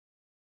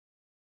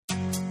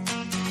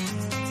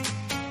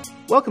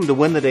Welcome to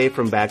Win the Day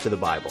from Back to the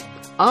Bible.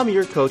 I'm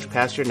your coach,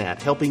 Pastor Nat,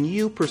 helping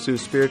you pursue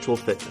spiritual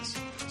fitness.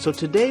 So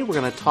today we're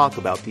going to talk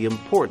about the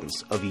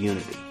importance of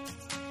unity.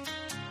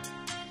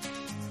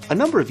 A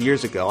number of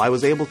years ago, I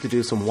was able to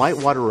do some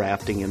whitewater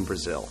rafting in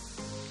Brazil.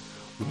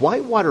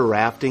 Whitewater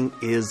rafting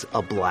is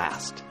a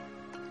blast,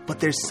 but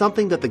there's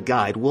something that the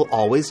guide will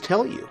always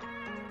tell you.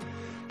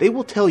 They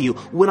will tell you,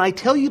 when I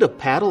tell you to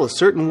paddle a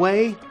certain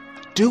way,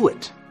 do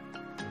it.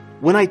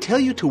 When I tell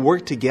you to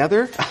work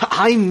together,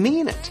 I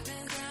mean it.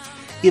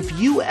 If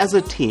you as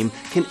a team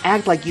can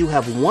act like you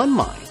have one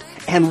mind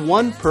and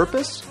one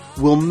purpose,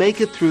 we'll make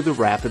it through the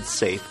rapids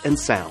safe and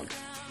sound.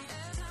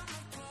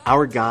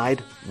 Our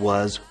guide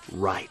was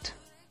right.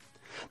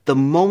 The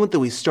moment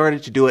that we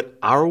started to do it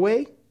our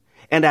way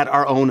and at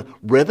our own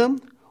rhythm,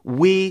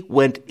 we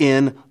went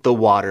in the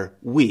water.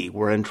 We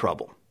were in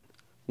trouble.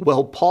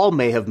 Well, Paul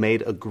may have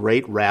made a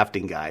great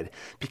rafting guide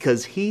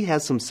because he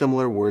has some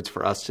similar words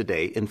for us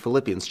today in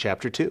Philippians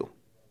chapter 2.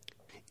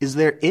 Is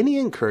there any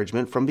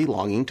encouragement from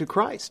belonging to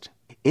Christ?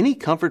 Any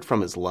comfort from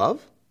his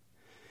love?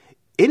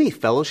 Any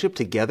fellowship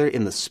together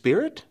in the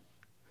Spirit?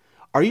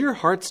 Are your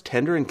hearts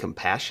tender and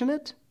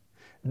compassionate?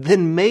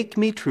 Then make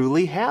me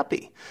truly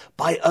happy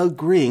by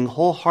agreeing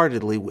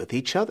wholeheartedly with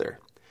each other,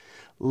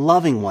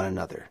 loving one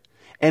another,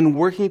 and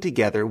working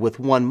together with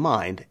one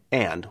mind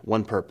and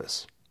one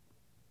purpose.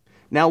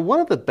 Now,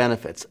 one of the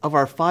benefits of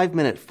our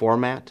 5-minute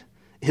format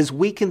is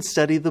we can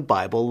study the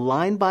Bible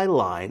line by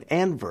line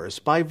and verse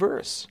by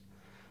verse.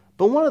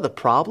 But one of the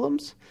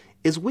problems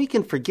is we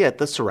can forget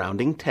the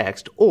surrounding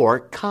text or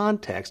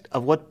context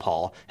of what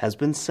Paul has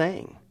been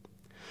saying.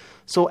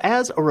 So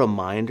as a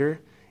reminder,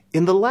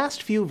 in the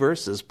last few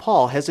verses,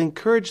 Paul has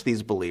encouraged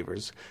these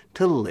believers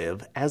to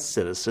live as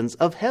citizens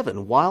of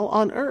heaven while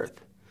on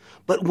earth.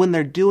 But when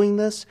they're doing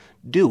this,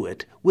 do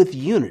it with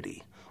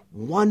unity,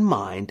 one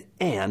mind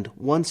and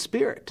one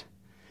spirit.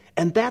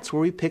 And that's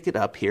where we pick it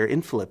up here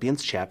in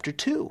Philippians chapter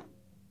 2.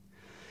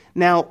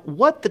 Now,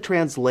 what the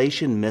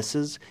translation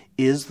misses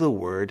is the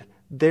word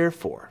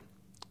therefore.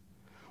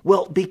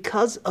 Well,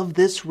 because of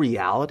this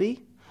reality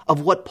of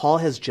what Paul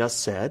has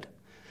just said,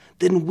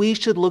 then we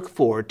should look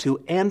forward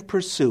to and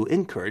pursue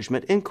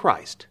encouragement in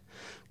Christ,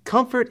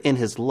 comfort in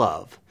his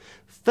love,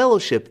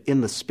 fellowship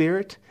in the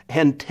Spirit,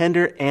 and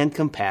tender and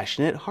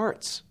compassionate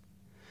hearts.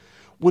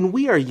 When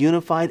we are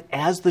unified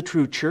as the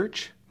true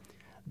church,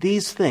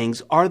 these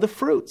things are the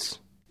fruits.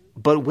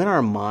 But when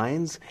our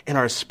minds and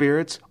our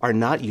spirits are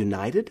not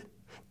united,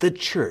 the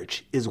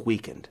church is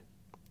weakened.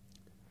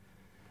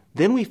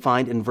 Then we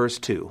find in verse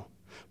 2,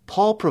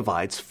 Paul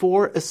provides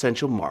 4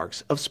 essential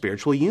marks of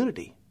spiritual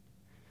unity.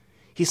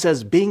 He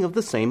says, being of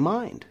the same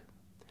mind,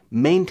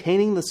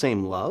 maintaining the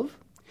same love,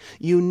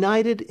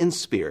 united in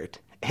spirit,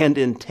 and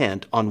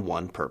intent on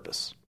one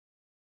purpose.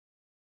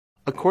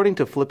 According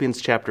to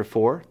Philippians chapter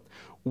 4,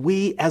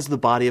 we as the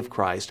body of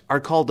Christ are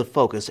called to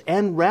focus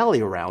and rally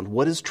around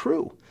what is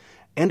true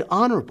and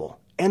honorable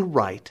and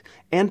right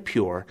and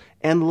pure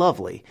and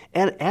lovely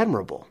and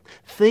admirable.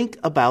 Think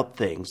about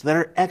things that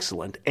are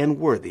excellent and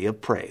worthy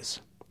of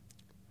praise.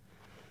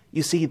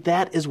 You see,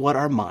 that is what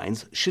our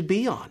minds should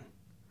be on.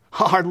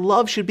 Our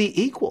love should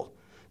be equal,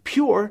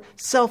 pure,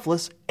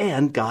 selfless,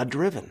 and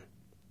God-driven.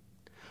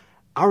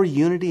 Our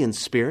unity in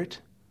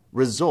spirit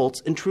results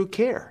in true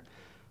care,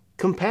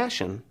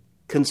 compassion,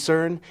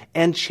 concern,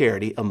 and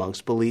charity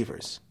amongst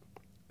believers.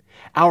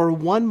 Our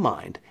one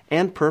mind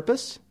and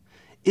purpose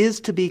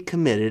is to be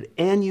committed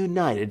and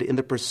united in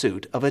the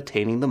pursuit of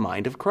attaining the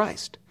mind of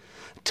Christ,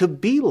 to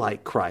be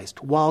like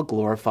Christ while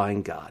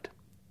glorifying God.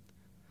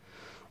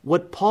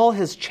 What Paul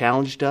has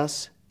challenged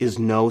us is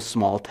no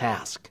small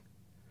task.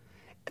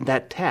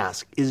 That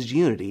task is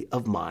unity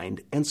of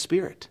mind and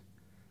spirit.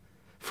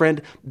 Friend,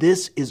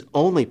 this is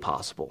only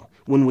possible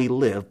when we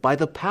live by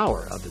the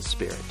power of his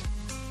Spirit.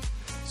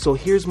 So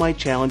here's my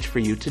challenge for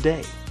you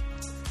today.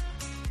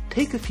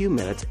 Take a few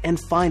minutes and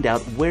find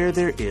out where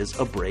there is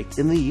a break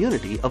in the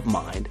unity of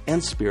mind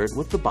and spirit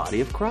with the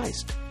body of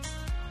Christ.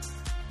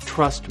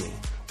 Trust me,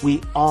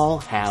 we all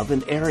have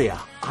an area.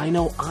 I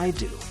know I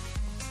do.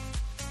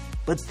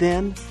 But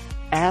then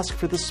ask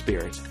for the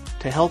Spirit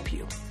to help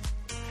you.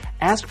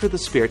 Ask for the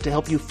Spirit to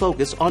help you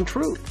focus on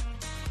truth,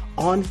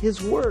 on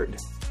his word,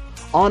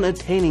 on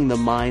attaining the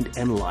mind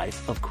and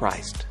life of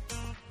Christ.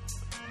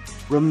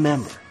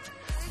 Remember,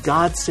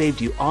 God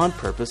saved you on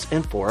purpose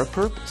and for a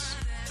purpose.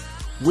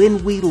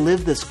 When we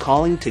live this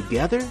calling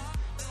together,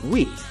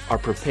 we are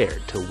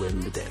prepared to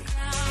win the day.